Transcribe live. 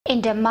In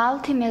the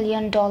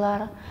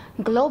multi-million-dollar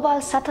global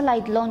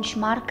satellite launch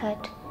market,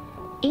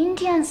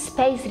 Indian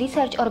Space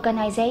Research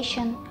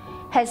Organization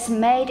has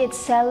made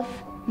itself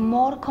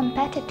more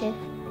competitive,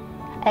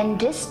 and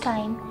this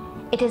time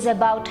it is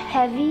about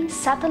heavy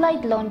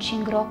satellite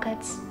launching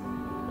rockets.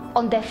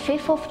 On the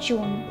 5th of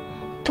June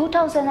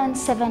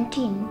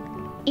 2017,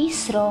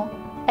 ISRO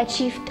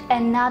achieved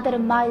another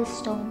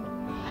milestone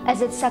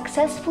as it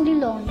successfully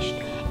launched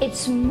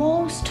its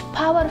most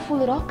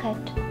powerful rocket,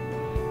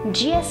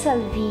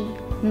 GSLV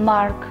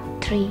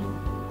Mk III.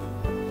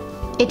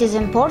 It is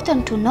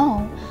important to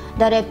know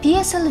that a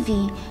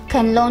PSLV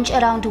can launch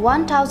around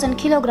 1000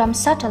 kg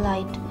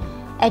satellite,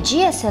 a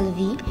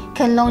GSLV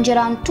can launch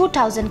around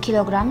 2000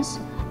 kg,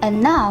 and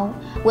now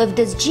with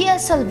this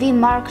GSLV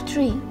Mk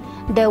III,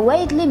 the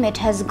weight limit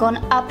has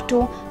gone up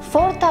to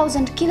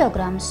 4000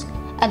 kg,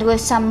 and with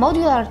some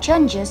modular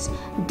changes,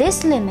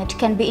 this limit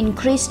can be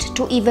increased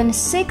to even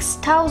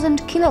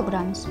 6000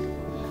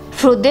 kg.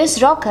 Through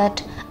this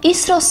rocket,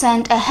 ISRO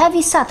sent a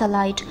heavy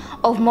satellite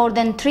of more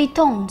than 3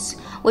 tons,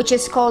 which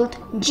is called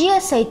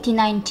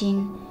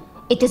GSAT-19.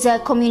 It is a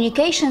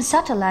communication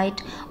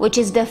satellite, which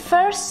is the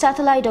first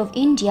satellite of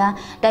India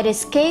that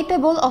is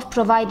capable of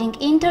providing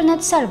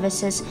internet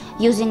services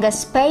using a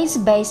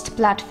space-based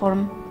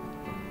platform.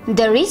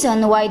 The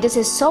reason why this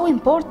is so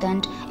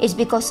important is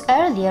because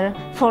earlier,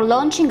 for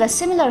launching a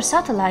similar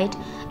satellite,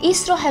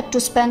 ISRO had to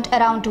spend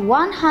around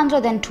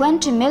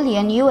 $120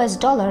 million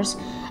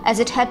as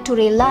it had to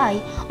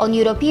rely on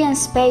European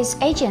Space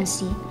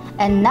Agency,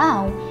 and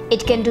now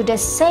it can do the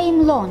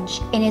same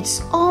launch in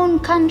its own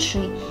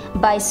country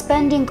by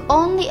spending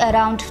only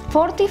around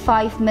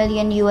 $45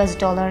 million.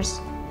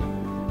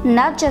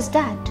 Not just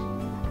that,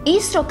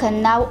 ISRO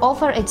can now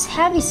offer its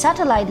heavy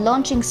satellite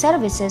launching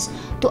services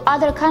to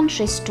other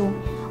countries too,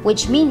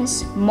 which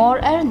means more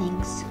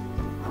earnings.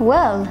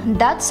 Well,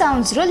 that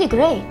sounds really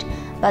great,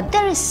 but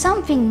there is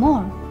something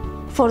more.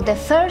 For the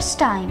first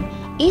time,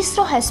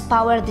 ISRO has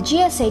powered the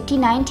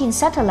GSAT-19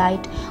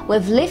 satellite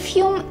with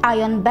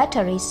lithium-ion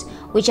batteries,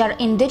 which are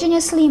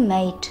indigenously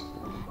made.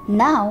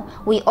 Now,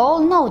 we all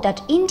know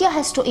that India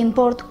has to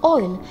import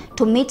oil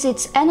to meet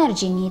its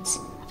energy needs,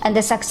 and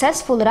the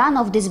successful run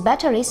of these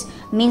batteries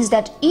means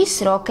that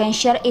ISRO can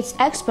share its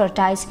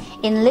expertise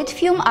in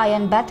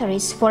lithium-ion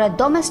batteries for a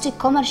domestic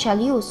commercial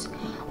use,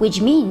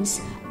 which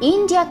means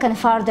India can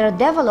further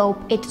develop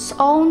its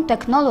own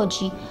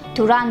technology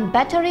to run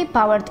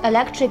battery-powered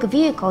electric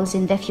vehicles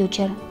in the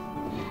future.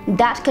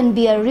 That can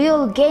be a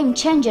real game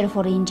changer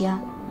for India.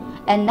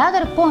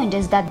 Another point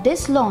is that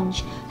this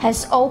launch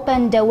has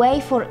opened the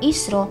way for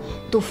ISRO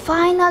to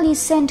finally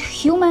send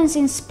humans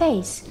in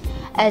space,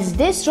 as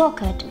this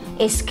rocket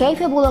is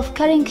capable of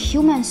carrying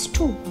humans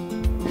too.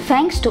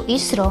 Thanks to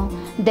ISRO,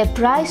 the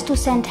price to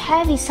send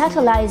heavy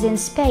satellites in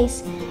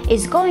space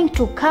is going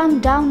to come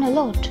down a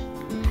lot,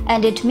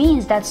 and it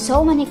means that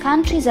so many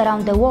countries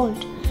around the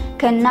world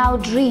can now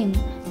dream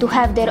to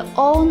have their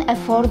own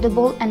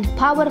affordable and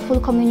powerful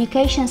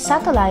communication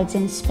satellites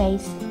in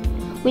space,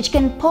 which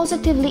can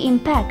positively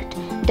impact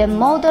the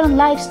modern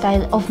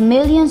lifestyle of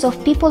millions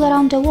of people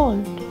around the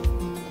world.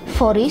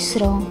 For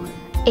ISRO,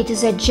 it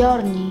is a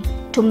journey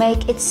to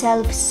make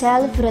itself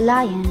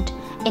self-reliant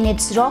in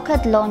its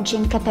rocket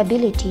launching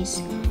capabilities,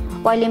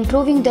 while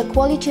improving the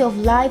quality of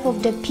life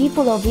of the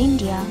people of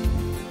India,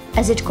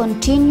 as it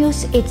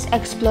continues its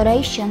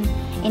exploration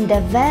in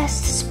the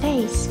vast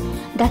space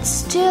that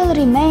still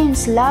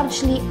remains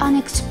largely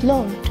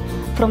unexplored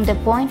from the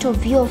point of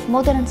view of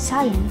modern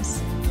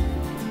science.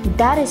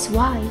 That is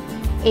why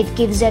it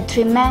gives a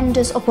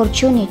tremendous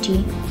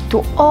opportunity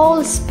to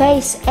all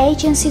space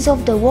agencies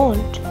of the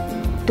world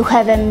to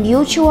have a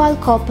mutual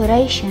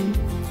cooperation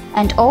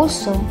and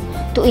also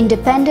to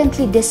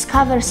independently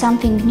discover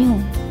something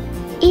new,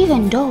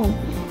 even though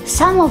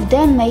some of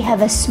them may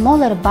have a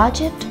smaller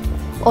budget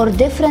or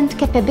different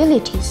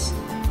capabilities.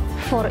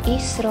 For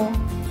ISRO,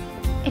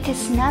 it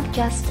is not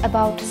just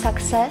about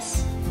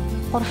success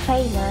or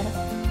failure,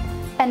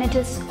 and it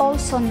is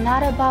also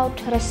not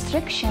about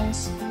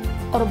restrictions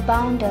or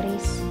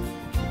boundaries.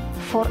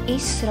 For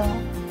ISRO,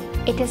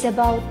 it is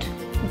about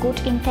good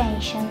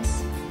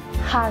intentions,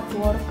 hard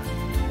work,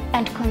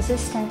 and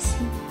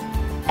consistency,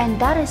 and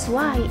that is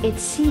why it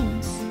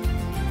seems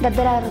that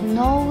there are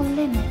no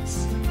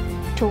limits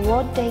to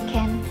what they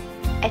can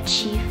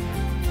achieve.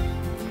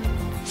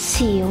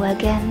 See you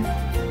again.